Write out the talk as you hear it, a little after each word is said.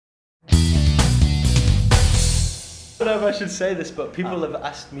I don't know if I should say this, but people have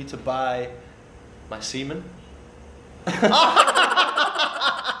asked me to buy my semen.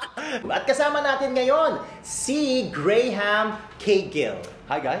 At kasama natin ngayon, si Graham Caygill.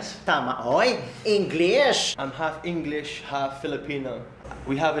 Hi guys. Tama, oy. English. I'm half English, half Filipino.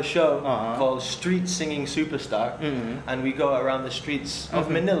 We have a show called Street Singing Superstar, and we go around the streets of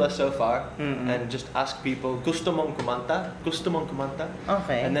Manila so far and just ask people, gusto mong kumanta? Gusto mong kumanta?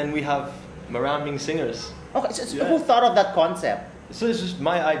 Okay. And then we have maraming singers. Okay, so who thought of that concept? So it's just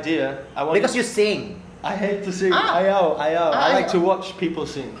my idea. Because you sing. I hate to sing. I like to watch people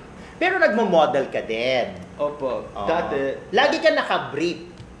sing. Pero nagmo-model ka din. Opo. Dati. Lagi ka naka-brief.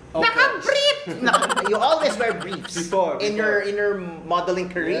 Naka-brief! You always wear briefs. Before. In your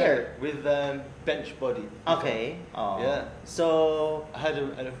modeling career. Yeah, with bench body. Okay. Yeah. So I had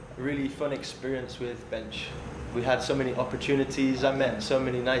a really fun experience with bench. We had so many opportunities. I met so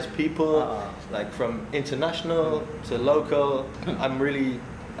many nice people, like from international to local. I'm really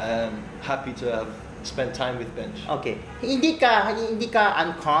happy to have spent time with bench. okay. Hindi ka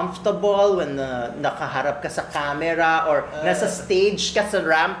uncomfortable when nakaharap ka sa camera or nasa stage ka sa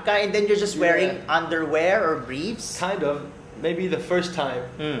ramp ka and then you're just wearing underwear or briefs? Kind of. Maybe the first time.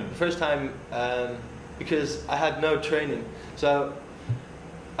 Because I had no training. So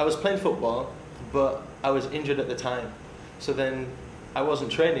I was playing football, but I was injured at the time. So then I wasn't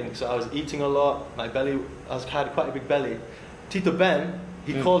training, so I was eating a lot. My belly, had quite a big belly. Tito Ben,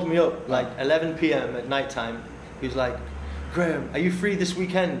 he called me up like 11 p.m. at night time. He was like, Graham, are you free this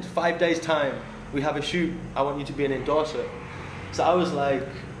weekend? 5 days time. We have a shoot. I want you to be an endorser. So I was like,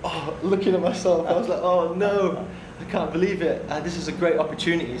 oh, looking at myself. I was like, oh no, I can't believe it. This is a great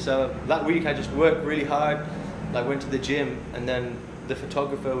opportunity. So that week I just worked really hard. I went to the gym, and then the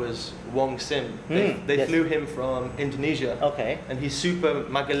photographer was Wong Sim. They flew him from Indonesia. Okay. And he's super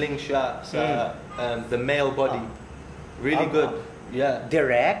magaling siya sa the male body. Really good. Yeah.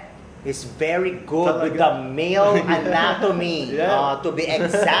 Direct is very good with the male anatomy. To be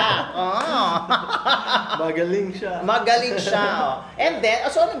exact. Magaling siya. Magaling siya. And then,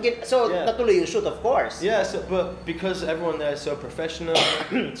 so natuloy yung shoot, of course. Yeah, but because everyone there is so professional.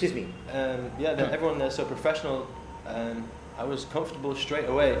 Excuse me. Everyone there is so professional. I was comfortable straight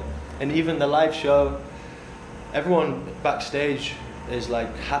away, and even the live show, everyone backstage is like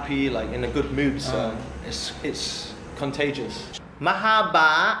happy, like in a good mood. So it's contagious.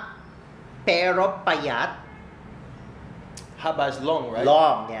 Mahaba, pero payat. Haba is long, right?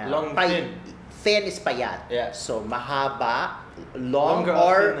 Long, yeah. Long, thin. Thin is payat. Yeah. So mahaba, long, longer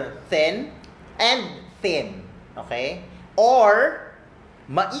or thin, and thin. Okay? Or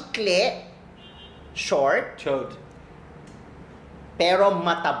maikli, short. Chode. Pero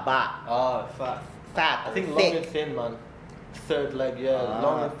mataba. Oh, fat. Fat. I think thick. long and thin, man. Third leg,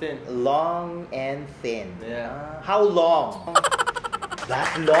 long and thin. Long and thin. Yeah. How long?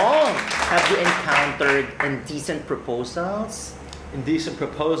 That long. Have you encountered indecent proposals? Indecent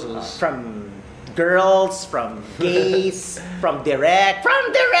proposals? From girls, from gays, from direct.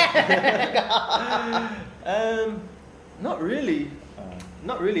 Not really.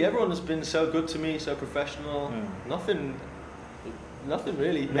 Not really. Everyone has been so good to me, so professional. Nothing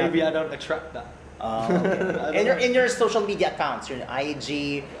really. Maybe I don't attract that. Okay. In your social media accounts, your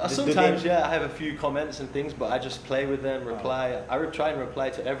IG. Sometimes, I have a few comments and things, but I just play with them, reply. I try and reply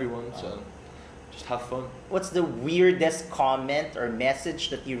to everyone, so just have fun. What's the weirdest comment or message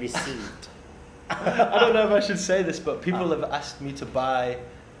that you received? I don't know if I should say this, but people have asked me to buy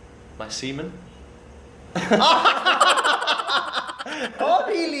my semen. Oh,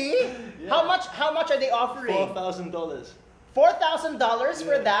 really? Yeah. How much are they offering? $4,000. $4,000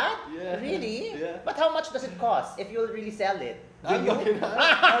 for that? Yeah. Really? Yeah. But how much does it cost if you'll really sell it? Do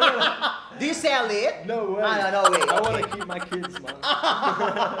you sell it? No way. No way. I want to keep my kids, man.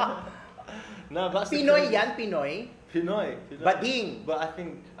 No, that's Pinoy yan, Pinoy? Pinoy. Bading. But I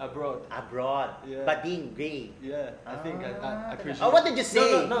think abroad. Abroad. Yeah. Bading, gay. Yeah, I think I appreciate. Oh, what did you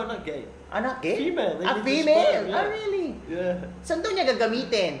say? No, not gay. Not gay? Female. Female? Yeah. Really? Yeah. Saan daw niya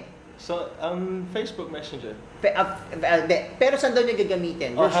gagamitin? So, Facebook Messenger. Pero saan daw niya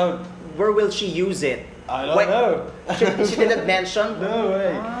gagamitin? Where will she use it? I don't know. She didn't mention? No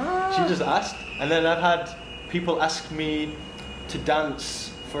way. She just asked. And then I've had people ask me to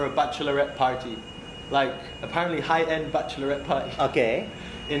dance for a bachelorette party. Like, apparently high-end bachelorette party. Okay.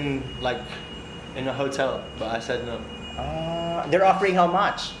 In a hotel. But I said no. They're offering how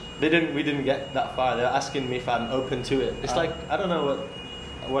much? We didn't get that far. They're asking me if I'm open to it. It's like, I don't know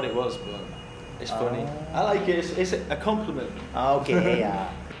what it was, but it's funny. I like it. It's a compliment. Okay,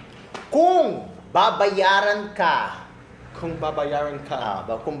 Kung babayaran ka. Kung babayaran ka.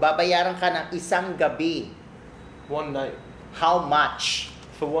 Kung babayaran ka ng isang gabi, 1 night. How much?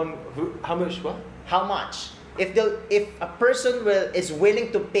 For one, how much? What? How much? If a person is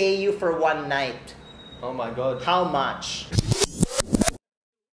willing to pay you for 1 night, Oh my God. how much?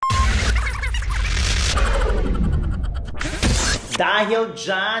 Dahil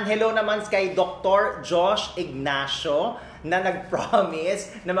dyan, hello naman kay Dr. Josh Ignacio na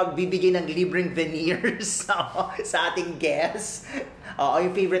nag-promise na magbibigay ng libreng veneers sa ating guest.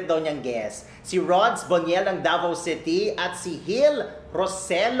 Yung favorite daw niyang guest. Si Rods Boniel ng Davao City at si Hil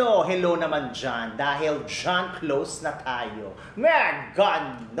Roselo. Hello naman dyan. Dahil dyan close na tayo.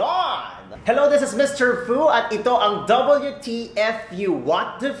 Ganon! Hello, this is Mr. Fu at ito ang WTFu,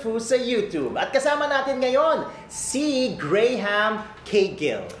 What the Fu sa YouTube. At kasama natin ngayon si Graham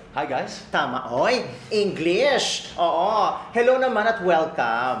Caygill. Hi guys. Tama, oy. English. Oo. Hello naman at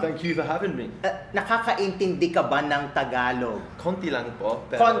welcome. Thank you for having me. Nakakaintindi ka ba ng Tagalog? Konti lang po.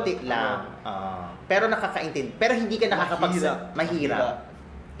 Pero, Konti lang. Pero nakakaintindi. Pero hindi ka nakakapagsalita. Mahirap.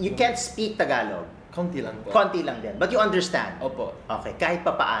 You can't speak Tagalog. Konti lang po. Konti lang din. But you understand? Opo. Okay. Kahit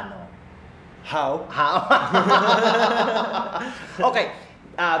pa paano. How? Okay.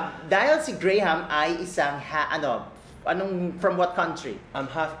 Dahil si Graham ay isang from what country? I'm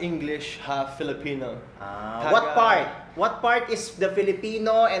half English, half Filipino. What part? What part is the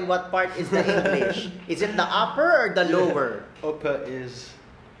Filipino and what part is the English? Is it the upper or the lower? Upper is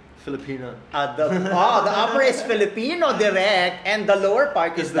Filipino. The upper is Filipino direct and the lower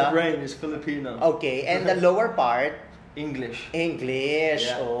part is the brain is Filipino. Okay, and the lower part? English.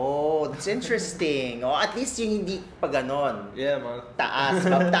 English. Yeah. Oh, that's interesting. At least yung hindi pa ganon. Yeah, man.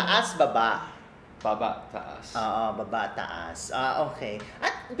 Taas, baba. Baba, taas. Baba, taas. Okay.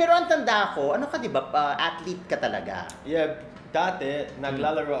 Pero ang tanda ko, ano ka, di ba? Athlete ka talaga. Yeah, dati,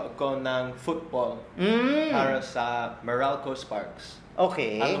 naglalaro ako ng football para sa Meralco Sparks.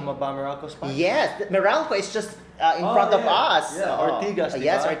 Okay. Alam mo ba Meralco Sparks? Yes, Meralco is just in front of us. Yeah, Ortigas, diba?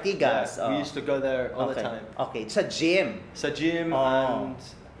 Yes, Ortigas. Yeah, we used to go there all the time. Okay, sa gym. Sa gym and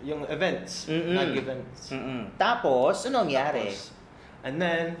yung events, nag-events. Tapos, ano nangyari? And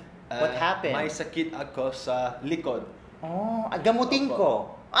then, what happened? may sakit ako sa likod. Gamutin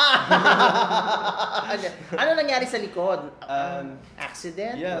ko. Ano nangyari sa likod?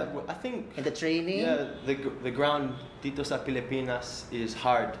 Accident? Yeah, I think in the training? Yeah, the ground dito sa Pilipinas is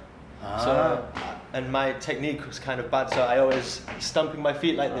hard. So, and my technique was kind of bad, so I always stumping my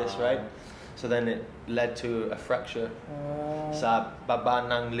feet like this, right? So then it led to a fracture sa baba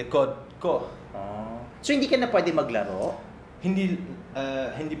ng likod ko. So hindi ka na pwede maglaro? Hindi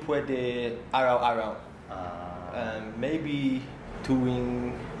pwede araw-araw. Maybe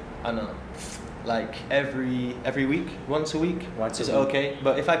tuwing, like every week, once a week. Is okay.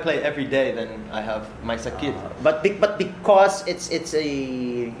 But if I play every day, then I have my sakit. But because it's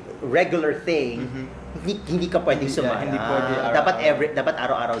a regular thing, hindi ka pwede sumama. Hindi pwede araw-araw. Dapat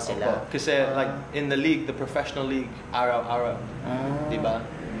araw-araw sila. Kasi like in the league, the professional league, araw-araw. Diba?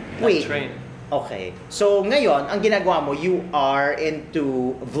 Wait. Train. Okay. So ngayon, ang ginagawa mo, you are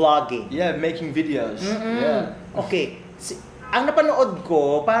into vlogging. Yeah, making videos. Yeah. Okay. Ang napanood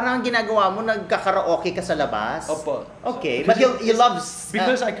ko, parang ginagawa mo, nagkakaraoke ka sa labas. Opo. Okay. But you love...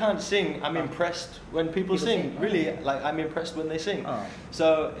 Because I can't sing, I'm impressed when people sing. Really, like I'm impressed when they sing.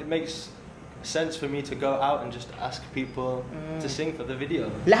 So it makes sense for me to go out and just ask people to sing for the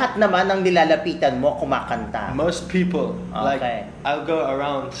video. Lahat naman ng nilalapitan mo, kumakanta. Most people. Okay. Like, I'll go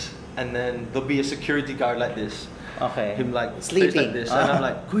around and then there'll be a security guard like this. Okay. Him like sleeping. Like this. And I'm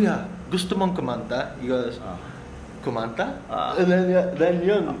like, Kuya, gusto mong kumanta? He goes, kumanta? And then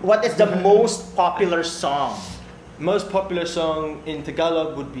yun. What is the most popular song? Most popular song in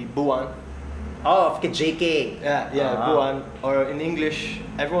Tagalog would be Buong. Oh, JK. Yeah, Buong. Or in English,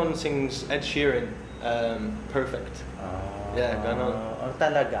 everyone sings Ed Sheeran, Perfect. Yeah, ganon.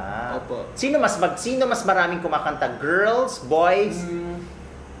 Talaga? Opo. Sino mas maraming kumakanta? Girls, boys,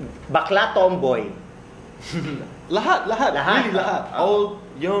 bakla, tomboy? Lahat. Really lahat. Old,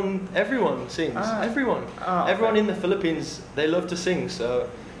 young, everyone sings. Everyone. Everyone in the Philippines, they love to sing, so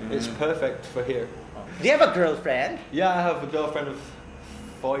it's perfect for here. Do you have a girlfriend? Yeah, I have a girlfriend of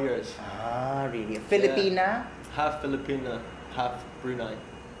 4 years. Really? Filipina? Yeah. Half Filipina, half Brunei.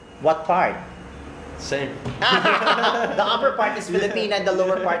 What part? Same. The upper part is Filipina, the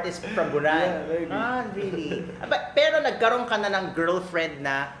lower part is from Brunei. Yeah, maybe. Really? Pero nagkaroon ka na ng girlfriend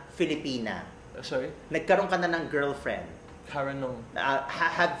na Filipina. Sorry? Nagkaroon ka na ng girlfriend. Karanong.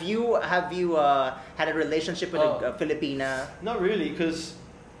 Have you had a relationship with a Filipina? Not really, because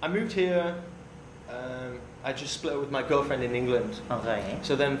I moved here. I just split with my girlfriend in England. Okay.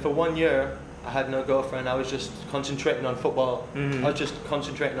 So then for 1 year, I had no girlfriend. I was just concentrating on football. I was just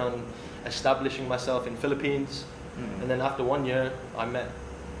concentrating on establishing myself in Philippines. And then after 1 year, I met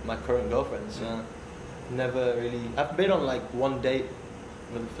my current girlfriend. So never really. I've been on like one date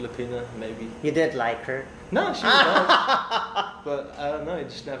with a Filipina, maybe. You didn't like her? No, she was nice. But I don't know, it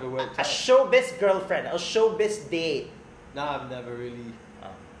just never worked A out. showbiz girlfriend, a showbiz date. No, I've never really.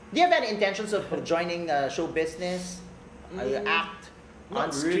 Do you have any intentions of joining show business? You act on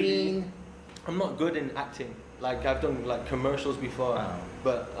Not screen? really. I'm not good in acting. Like I've done like commercials before,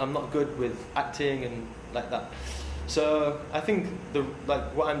 but I'm not good with acting and like that. So I think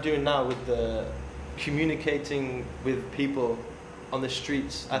what I'm doing now with the communicating with people on the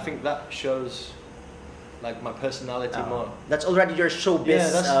streets, I think that shows like my personality more. That's already your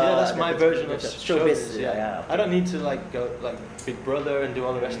showbiz. That's my version of showbiz. Yeah. I don't need to like go like Big Brother and do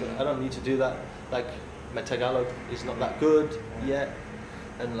all the rest of it. I don't need to do that. Like my Tagalog is not that good yet,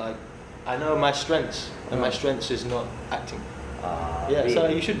 and like I know my strengths, and my strengths is not acting. Really? So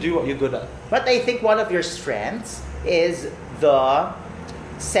you should do what you're good at. But I think one of your strengths is the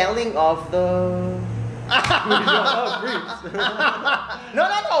selling of the. No.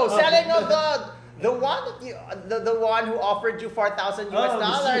 Selling of the one that you, the one who offered you $4,000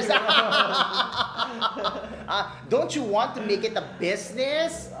 US. Don't you want to make it a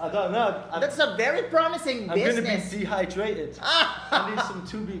business? I don't know. That's a very promising I'm business. going to be dehydrated. I need some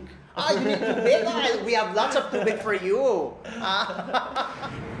tubig. You need tubig? We have lots of tubig for you.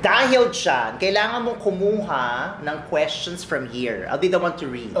 Dahil dyan, kailangan mo kumuha ng questions from here. I'll be the one to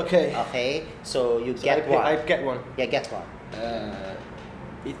read. Okay. Okay? So you get one. I get one. Yeah, get one.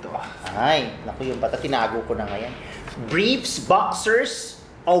 Ito. Ay, naku yung bata, tinago ko na ngayon. Briefs, boxers,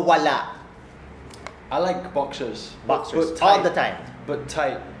 o wala? I like boxers. Boxers, but tight, all the time. But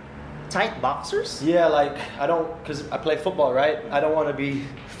tight. Tight boxers? Yeah, like, I don't, because I play football, right? I don't want to be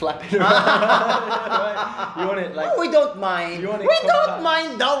flapping around. Right? You want it like... Oh, we don't mind. You want it We compact. don't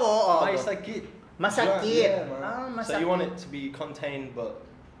mind daw. Oh. Masakit. Masakit. Yeah, man. Masakit. So you want it to be contained but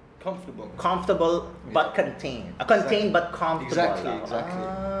comfortable. Comfortable but contained. Contained but comfortable. Exactly.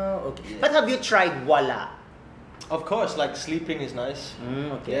 Okay. Yeah. But have you tried wala? Of course, like sleeping is nice.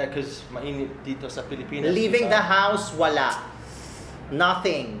 Okay. Yeah, because mainit dito sa Pilipinas. Leaving the house, wala.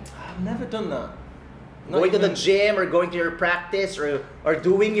 Nothing. I've never done that. Going to the gym or going to your practice or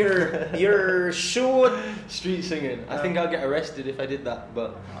doing your shoot. Street singing. I think I'll get arrested if I did that,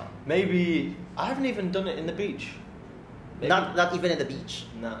 but maybe I haven't even done it in the beach. Maybe. Not even in the beach.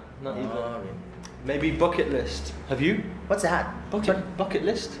 No, not even. Really. Maybe bucket list. Have you? What's that? Bucket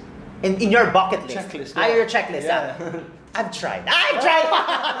list? In your bucket list. Checklist. Yeah. Your checklist. Yeah. I've tried.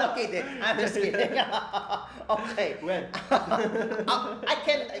 I'm kidding. I'm just kidding. Okay. When?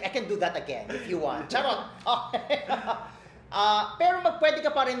 I can do that again if you want. Charot. Okay. Pero pwede ka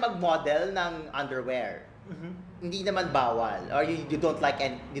pa rin mag-model ng underwear. Hindi naman bawal. Or you don't like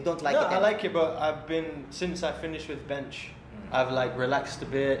it. I like it, but since I finished with bench, I've like relaxed a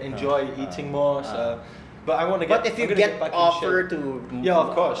bit, enjoy eating more. So, but I want to get. But if you get offer to. Yeah,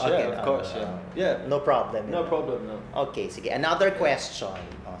 of course. Okay, Yeah, of course. Yeah. No problem. No problem. No. Okay, sige. Another question.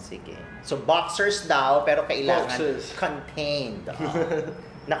 Sige. So boxers daw, pero kailangan contained.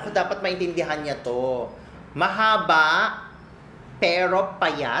 Naku, dapat maintindihan niya to. Mahaba, pero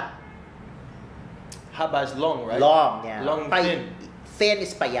payat. Haba is long, right? Long, yeah. Long, thin. Thin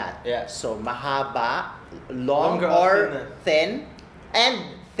is payat. Yeah. So mahaba, long, Longer or thin,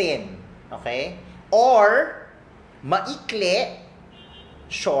 and thin. Okay? Or maikli,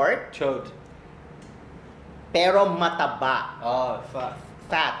 short, Chode. pero mataba. Oh, fat.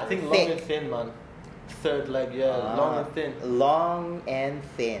 Fat. I think thick. long and thin, man. Third leg, yeah. Long and thin. Long and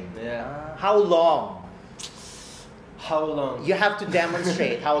thin. Yeah. How long? How long? You have to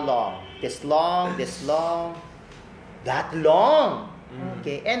demonstrate how long. This long, that long.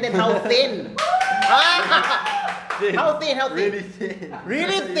 Okay. And then how thin? Thin. How thin? Really thin.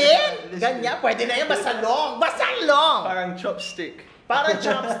 Really thin? Ganyan, pwede na yan. Basta long. Basta long. Parang chopstick. Parang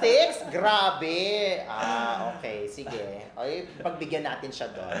chopsticks? Grabe. Okay. Sige. Okay, pagbigyan natin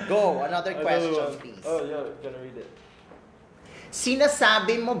siya doon. Go. Another question, please. Oh, yeah. Gonna read it.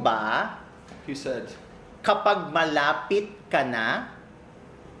 Sinasabi mo ba Who said? kapag malapit ka na,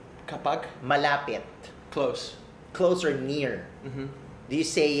 Kapag? malapit, Close. close or near? Do you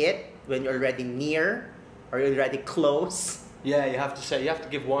say it when you're already near or you're already close? Yeah, you have to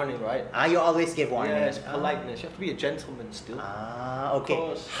give warning, right? You always give warning. Yeah, it's politeness. You have to be a gentleman still. Okay. Of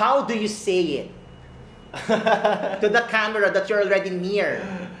course. How do you say it to the camera that you're already near?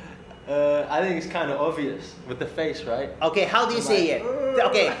 I think it's kind of obvious with the face, right? Okay, how do you say it?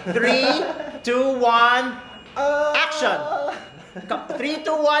 Okay, 3, 2, 1, action! 3,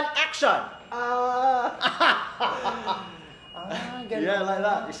 2, 1, action! ganun. Yeah, like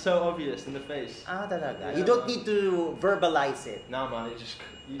that. It's so obvious in the face. Talaga. Yeah, You don't man. need to verbalize it. No, man, it just...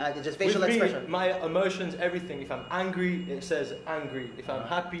 Just facial with me, expression. my emotions, everything. If I'm angry, it says angry. If I'm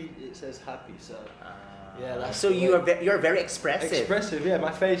happy, it says happy. So, yeah, that's so the you way. are you're very expressive. Expressive, yeah.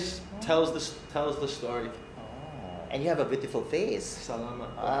 My face tells the story. And you have a beautiful face. Salamat.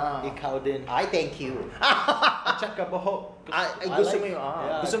 Ah. Ikaw din. I thank you. At saka buhok. Gusto mo yung,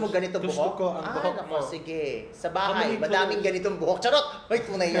 gusto mo ganitong gusto buhok? ko ang buhok nako, mo. sige. Sa How bahay, many madaming colors? ganitong buhok. Charot! Wait,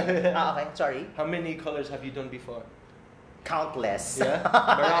 tunay yun. Okay, sorry. How many colors have you done before? Countless. Yeah?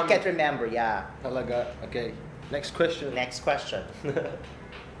 I can't remember, yeah. Talaga. Okay. Next question. Next question.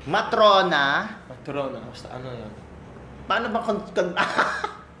 Matrona. Matrona. Basta ano yan? Paano ba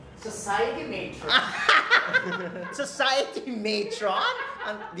Society matron. Society matron?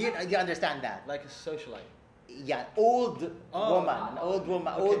 Do you understand that? Like a socialite. Yeah, old woman. An old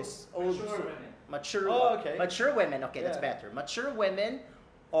woman. Okay. Old Mature women. Mature. Okay. Mature women. Okay, that's Yeah. better. Mature women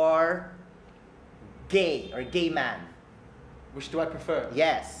or gay man. Which do I prefer?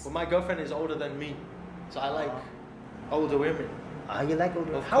 Yes. Well, my girlfriend is older than me, so I like older women. You like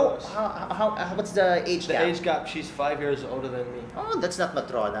older? Of How, course. how what's the age The gap? age gap, she's 5 years older than me. Oh, that's not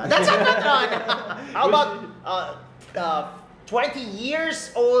matrona. That's not matrona. How about 20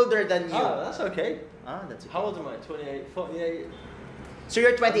 years older than you? Oh, that's okay. That's okay. How old am I? 28, 48? So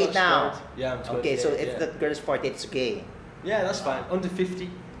you're 28 I'm not now. scared. Yeah, I'm 28. Okay, so if yeah. that girl is 48, it's okay. Yeah, that's fine. Under 50,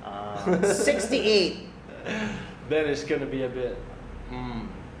 68. then it's gonna be a bit.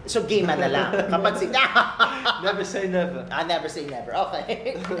 So gay man na lang. Kapag Never say never. I never say never.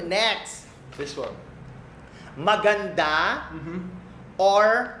 Okay. Next. This one. Maganda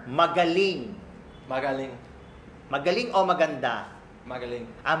or magaling? Magaling. Magaling o maganda? Magaling.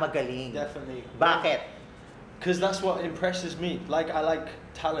 Magaling. Definitely. Bakit? Because that's what impresses me. Like, I like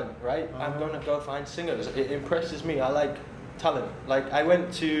talent, right? I'm gonna go find singers. It impresses me. I like talent. Like, I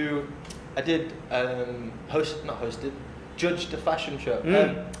did judged the fashion show.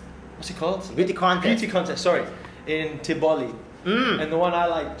 What's it called? Beauty contest. Beauty contest, sorry. In Tiboli. And the one I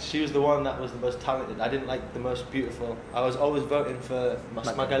liked, she was the one that was the most talented. I didn't like the most beautiful. I was always voting for mas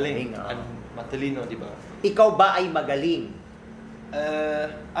magaling and matalino, di ba? Ikaw ba ay magaling?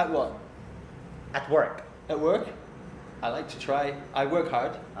 At what? At work. At work? I like to try. I work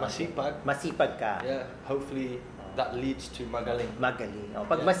hard. Masipag. Masipag ka. Yeah, hopefully that leads to magaling. Magaling.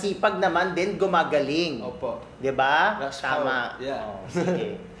 Pag Yeah. masipag naman din, gumagaling. Opo. Di ba? That's Tama. how, yeah.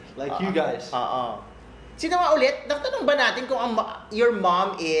 Sige. Like you guys. Sino nga ulit? Natanong ba natin kung your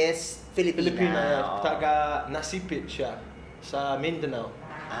mom is Filipina? Filipina, yeah. Taga Nasipit siya sa Mindanao.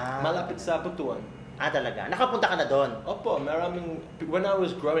 Malapit sa Butuan. Talaga. Nakapunta ka na doon? Opo, maraming... When I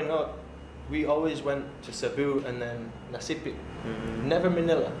was growing up, we always went to Cebu and then Nasipit. Never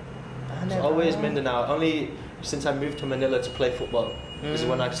Manila. It's never. always Mindanao. Only since I moved to Manila to play football. This is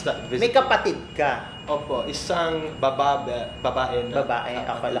when I started May visiting. kapatid ka? Opo, isang babae na. Babae.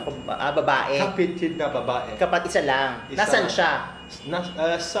 Akala ko, babae. Kapitid na babae. Isa lang. Isa Nasaan lang. siya?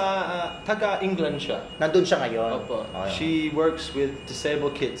 Taga England siya. Nandun siya ngayon? Opo. She works with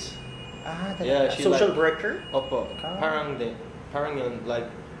disabled kids. Talaga. Yeah, she Social like- worker? Opo. Parang yun, like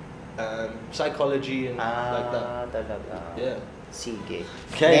psychology and like that. Talaga. Yeah. Sige.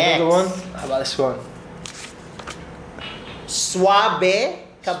 Okay, Next. another one. How about this one? Suabe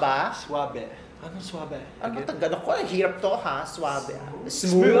ka ba? Suabe. Ano suabe? Ano Okay. Tagalog ko? Hirap to ha? Suabe.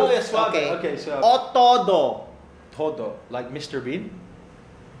 Smooth. Oh, yeah, suabe. Okay. Okay, suabe. O todo? Todo. Like Mr. Bean?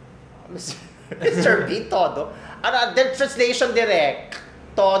 Mr. B, todo? The translation direct.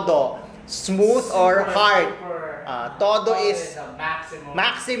 Todo. Smooth or hard? Todo is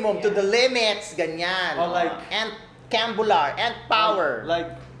maximum to the limits, ganyan. Or like- and cambular and power.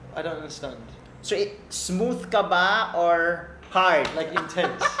 Like, I don't understand. So smooth ka ba or hard? Like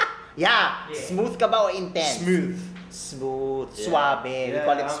intense. Yeah. Smooth ka ba o intense? Smooth. Yeah. Suabe. We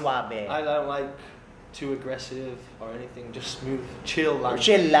call it I'm- suabe. I don't like too aggressive or anything. Just smooth. Chill lang.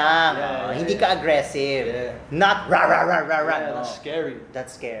 Chill lang. Yeah, Hindi yeah. ka aggressive. Yeah. Not ra ra ra ra ra. Yeah, no. that's scary.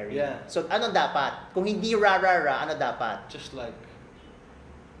 That's scary. Yeah. So ano dapat? Kung hindi ra ra ra, ano dapat? Just like...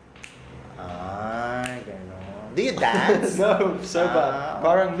 Gano'n. Do you dance? No, so bad.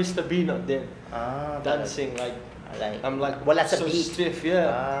 Parang Mr. Bean not din. Dancing like... I'm like wala sa so beat. stiff,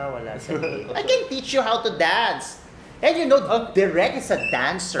 yeah. Wala sa beat. I can teach you how to dance. And you know, Direk is a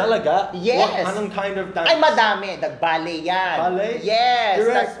dancer. Talaga? Yes. What, anong kind of dance? Ay, madami. Nag-ballet yan. Ballet? Yes.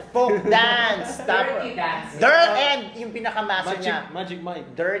 Direct. That's folk dance. Dirty dancing. And yung pinakamaso niya. Magic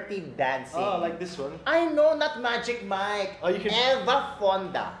Mike. Dirty dancing. Oh, like this one. I know, not Magic Mike. Oh, you can- Eva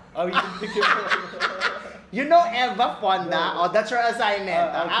Fonda. Oh, you can pick it You know Eva Fonda? No. Oh, that's your assignment.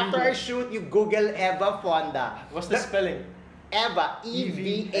 I'll After Google. our shoot, you Google Eva Fonda. What's the spelling? Eva,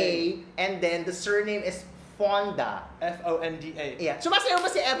 E-V-A, and then the surname is Fonda. Fonda. Yeah. Sumasayaw ba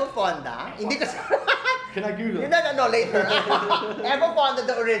si Eva Fonda? Hindi kasi... Can I Google? No, later. Eva Fonda,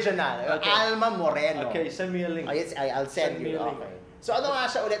 the original. Okay. Alma Moreno. Okay, send me a link. Oh, yes, I'll send you. me a link. Okay. So ano nga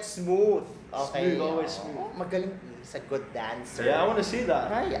siya ulit? Smooth. Okay. Smooth, always smooth. Oh, magaling. He's a good dancer. Yeah, I want to see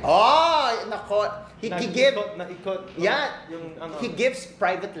that. Ay, oh, nako. He gives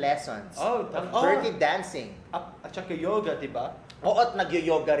private lessons. Oh, of dirty dancing. At saka yoga, diba? Oo, at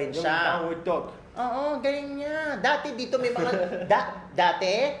nagyo-yoga rin Yung siya. downward dog. Oo, galing niya. Dati dito may mga...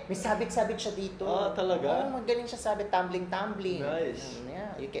 dati, may sabit-sabit siya dito. Ah, talaga? Oo, magaling siya sabit, tumbling. Nice.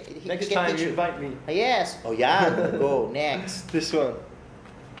 Yeah, Next time you invite me. Yes. Oh, yan. Go, next. This one.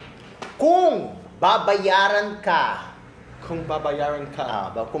 Kung babayaran ka. Kung babayaran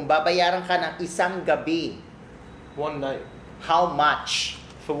ka. Kung babayaran ka ng isang gabi. One night. How much?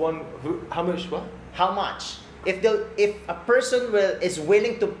 For one... How much, what? How much? If a person is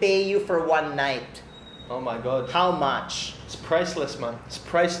willing to pay you for one night. Oh my God. How much? It's priceless, man. It's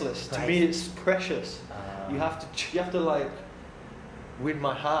priceless. To me, it's precious. You have to like win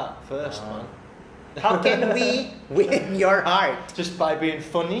my heart first, man. How can we win your heart? Just by being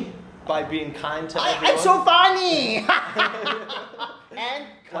funny, by being kind to everyone. I'm so funny. And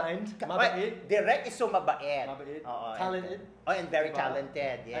kind. Mabait. Direct is so mabait. Mabait. Talented. And very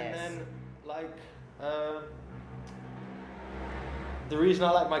talented. Yes. And then like the reason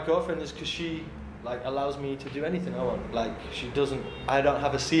I like my girlfriend is because she like allows me to do anything I want. Like I don't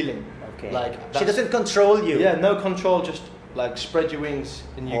have a ceiling. Okay. Like she doesn't control you. Yeah, no control. Just like spread your wings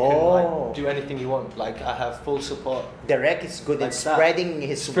and you can like do anything you want. Like I have full support. Derek is good like at spreading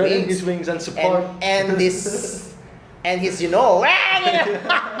his wings and support and this and his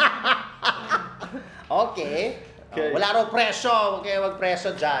Okay. Wala raw presyo. Okay, wag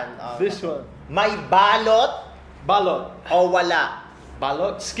presyo dyan. This one. May balot. Balot. O wala.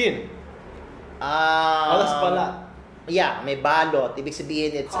 Balot, skin. Alas pala. Yeah, may balot. Ibig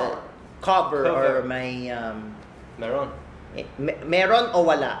sabihin it's a cover or may meron. Meron o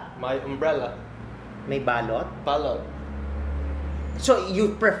wala? May umbrella. May balot? Balot. So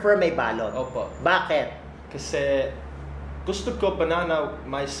you prefer may balot? Opo. Bakit? Kasi gusto ko banana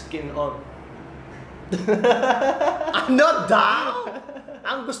may skin on. Ano daw?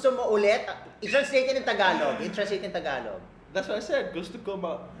 Ang gusto mo ulit? I-translate in Tagalog. That's what I said. Gusto ko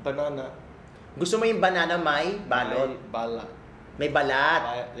banana. Gusto mo yung banana may balot? May balat. May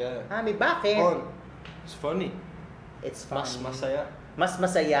balat? Yeah. May bakit? Fun. It's funny. It's fun. Mas masaya. Mas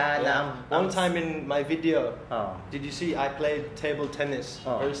masaya na One time in my video, did you see I played table tennis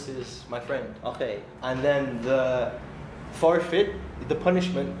versus my friend? Okay. And then the forfeit, the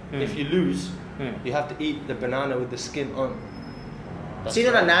punishment, if you lose, you have to eat the banana with the skin on.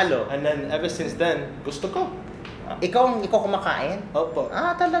 Sino nanalo? And then ever since then, gusto ko. Ikaw kumakain? Opo.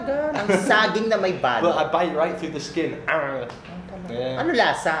 Talaga. Ang saging na may balot. Well, I bite right through the skin. Yeah. Ano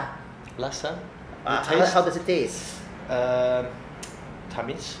lasa? Lasa? How does it taste?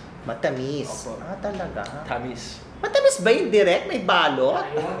 Tamis. Matamis. Opo. Talaga. Tamis. Matamis ba yung direct? May balot?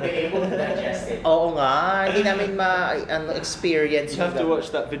 I won't be able to digest it. Oo nga. Hindi namin experience. You have to watch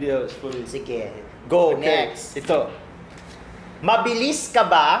that video. It's funny. Sige. Go, next. Ito. Mabilis ka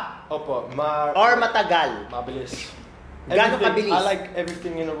ba? Opo. Or matagal? Mabilis. Gano'ng kabilis? I like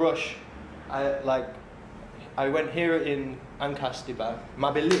everything in a rush. I went here in Angkas, diba?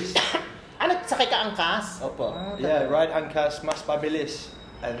 Mabilis. Sakay ka angkas? Opo. Yeah, ride Angkas, mas mabilis.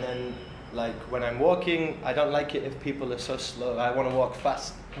 And then, like, when I'm walking, I don't like it if people are so slow. I want to walk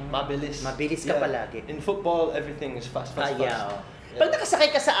fast. Mabilis. Mabilis ka palagi. In football, everything is fast. Yeah. Pag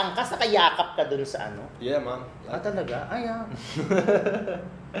nakasakay ka sa angkas, nakayakap ka dun sa ano? Yeah, man. Talaga?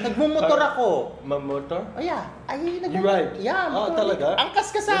 Nagmumotor ako. Motor? Yeah. You ride? Yeah. Talaga?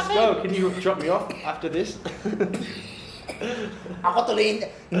 Angkas ka sa akin. Let's go. Can you drop me off after this? Ako tuloy,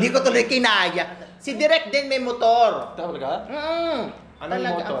 hindi ko tuloy kinaya. Si Direk din may motor. Talaga?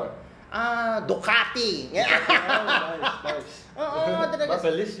 Anong motor? Ducati. Nice. Talaga.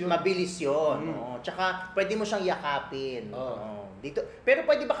 Mabilis yun. Mabilis yun. Tsaka, pwede mo siyang yakapin. Dito. Pero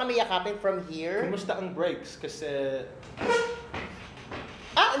pwede ba kami yakapin from here? Kumusta ang brakes? Kasi...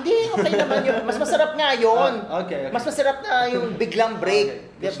 Hindi. Okay naman yun. Mas masarap nga yun. Okay. Mas masarap na yung biglang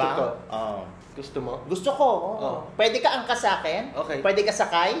brake. Okay. Diba? Gusto mo? Gusto ko. Pwede ka angkas sa akin? Okay. Pwede ka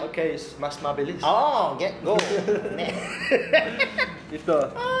sakay? Okay, mas mabilis. Go. Ito.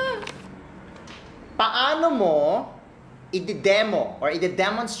 Paano mo i-demo or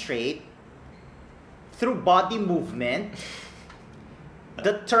i-demonstrate through body movement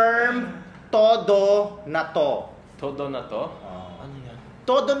the term todo na to? Todo na to? Ano yan?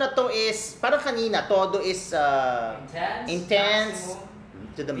 todo na to is, parang kanina, todo is intense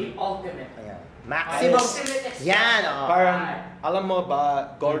maximum, to the ultimate. Ayan. Maximum. Yan, oh. Parang, alam mo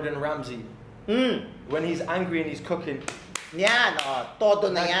ba Gordon Ramsay? When he's angry and he's cooking. Yan, oh.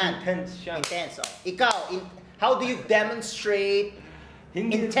 Todo na yan. Intense siya. Intense, oh. Ikaw, how do you demonstrate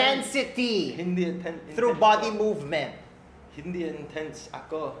intensity through body movement? Hindi intense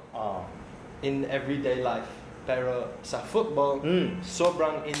ako Oh. in everyday life. Pero sa football,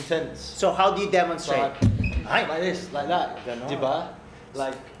 sobrang intense. So how do you demonstrate? So, like this, like that. Ganon. Diba?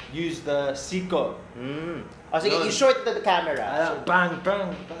 Like, use the siko. Oh, sige, you show it to the camera. Bang,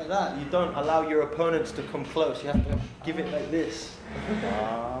 bang, like that. You don't allow your opponents to come close. You have to give it like this.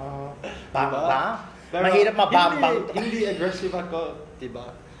 Bang, Diba? bang? Pero Mahirap mabambang. Hindi aggressive ako,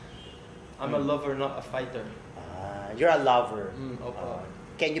 diba? I'm a lover, not a fighter. You're a lover. Opo.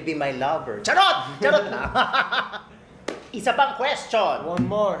 Can you be my lover? Charot! Charot na! Isa pang question. One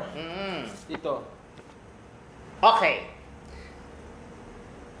more. Ito. Okay.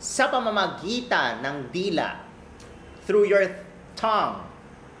 Sa pamamagitan ng dila, through your tongue,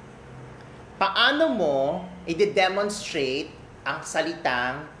 paano mo i-demonstrate ang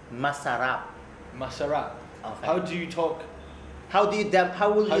salitang masarap? Masarap. Okay. How do you talk? How will you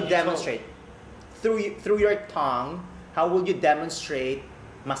talk? demonstrate? Through your tongue, how will you demonstrate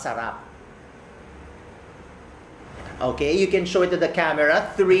masarap? Okay, you can show it to the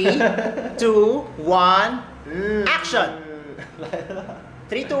camera. 3, 2, 1, action!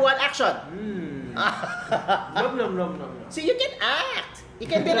 3, 2, 1, action! Nom, nom, nom, nom. So you can act. You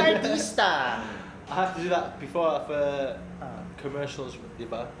can be an artista. I have to do that before for commercials,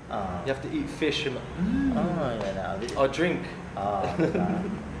 diba? You have to eat fish and or drink.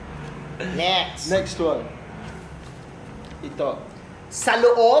 Next one. Ito. Sa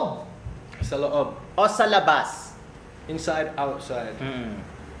loob Sa loob. o sa labas? Inside, outside.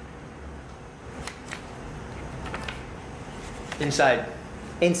 Inside.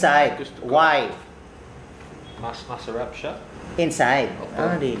 Inside. Gusto ko. Why? Masarap siya. Inside. Opo.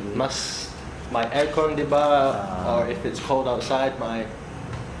 Really? My aircon, diba? Or if it's cold outside, my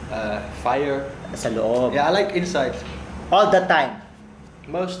fire. Sa loob. Yeah, I like inside. All the time.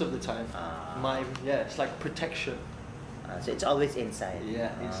 Most of the time. It's like protection. So it's always inside.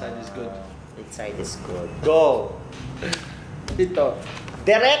 Yeah, inside is good. Inside is good. Go. Ito.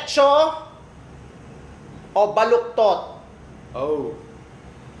 Diretso o baluktot? Oh.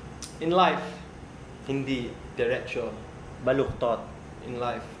 In life, hindi diretso. Baluktot. In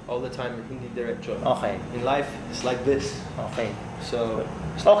life, all the time, hindi diretso. Okay. In life, it's like this. Okay. So.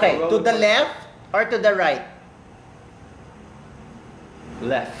 it's like Okay, a to roller the coaster. left or to the right?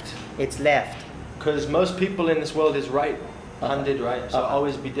 Left. It's left. Because most people in this world is right-handed, right? So Okay.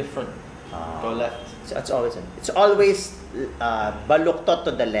 always be different. Go left. So it's always baluktot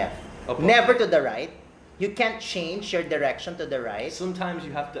to the left. Opo. Never to the right. You can't change your direction to the right. Sometimes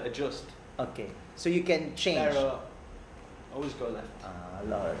you have to adjust. Okay. So you can change. Pero always go left.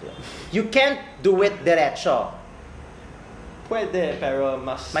 Lord. You can't do it diretso. Pwede, pero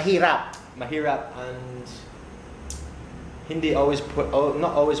mas Mahirap. mahirap and hindi always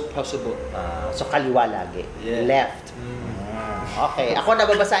not always possible. So kaliwa lagi. Yeah. Left. Okay. Ako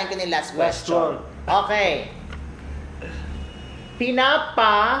nababasahin ko ni last Last question. Okay.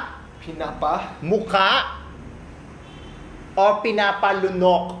 Pinapa muka or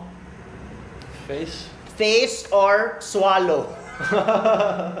pinapalunok? Face. Face or swallow?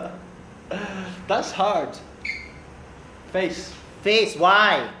 That's hard. Face. Face.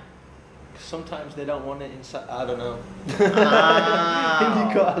 Why? Sometimes they don't want it inside. I don't know. Ah. Hindi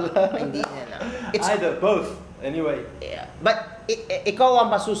ko alam. Hindi niya na. It's, Either, both. Anyway. yeah. But ikaw ang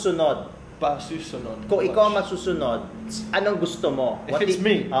masusunod. Pasusunod. Kung ikaw ang masusunod, anong gusto mo? If it's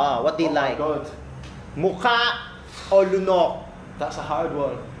me. What do you like? Oh my God. Mukha o lunok? That's a hard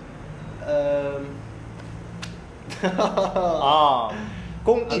one.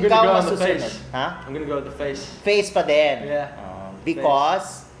 Kung I'm ikaw gonna go on the masusunod. face. Ha? I'm gonna go with the face. Face pa din. Yeah.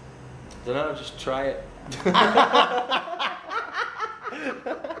 Because? Don't know, just try it.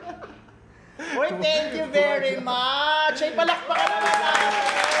 Uy, thank you very much! Ay, palakpakan naman natin!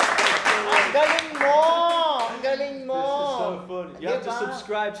 Ang galing mo! Ang galing mo! This is so funny. You have to Diba?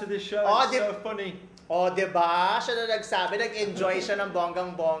 subscribe to this show. Oh, It's so funny. O, diba? Siya na nagsabi, nag-enjoy siya ng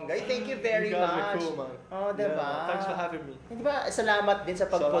bonggang-bongga. Thank you very You guys much. are cool, man. Oh, diba? Yeah, thanks for having me. Diba? Salamat din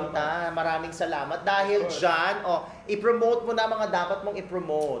sa pagpunta. Maraming salamat. Dahil Of course. dyan, i-promote mo na mga dapat mong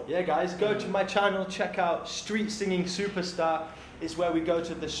i-promote. Yeah, guys, go to my channel, check out Street Singing Superstar. It's where we go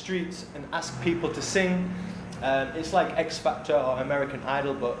to the streets and ask people to sing. It's like X Factor or American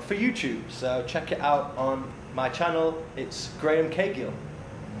Idol, but for YouTube. So check it out on my channel. It's Graham Caygill.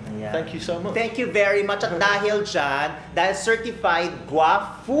 Ayan. Thank you so much. Thank you very much. At dahil dyan, dahil certified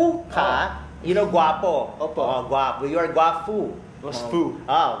Gwa-FU ka, you know, gwapo. Opo. Oh, gwapo. You are Gwa-FU. What's fu?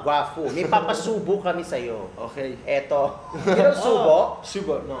 Gwa-FU. May papasubo kami sa'yo. Okay. Eto. You know subo?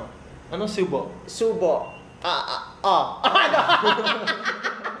 Subo, no. Ano subo? Subo.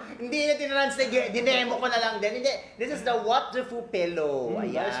 Hindi na tinranslate. Dinemo ko na lang din. Hindi. This is the WTFu pillow.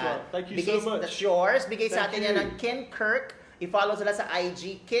 Ayan. Nice one. Thank you Bigay, so much. That's yours. Bigay sa atin Thank yan you. ng Ken Kirk. I-follow sila sa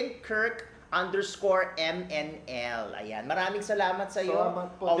IG. KenKirk_MNL. Ayan. Maraming salamat sa iyo.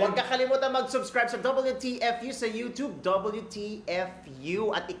 Salamat po din. Huwag ka kalimutan mag-subscribe sa WTFu sa YouTube.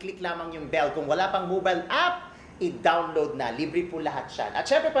 WTFu. At i-click lamang yung bell. Kung wala pang mobile app, i-download na. Libre po lahat yan. At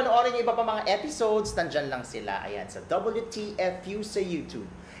syempre, panoorin yung iba pa mga episodes. Nandyan lang sila. Ayan. Sa WTFu sa YouTube.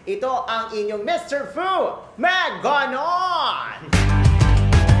 Ito ang inyong Mr. Fu Maganon!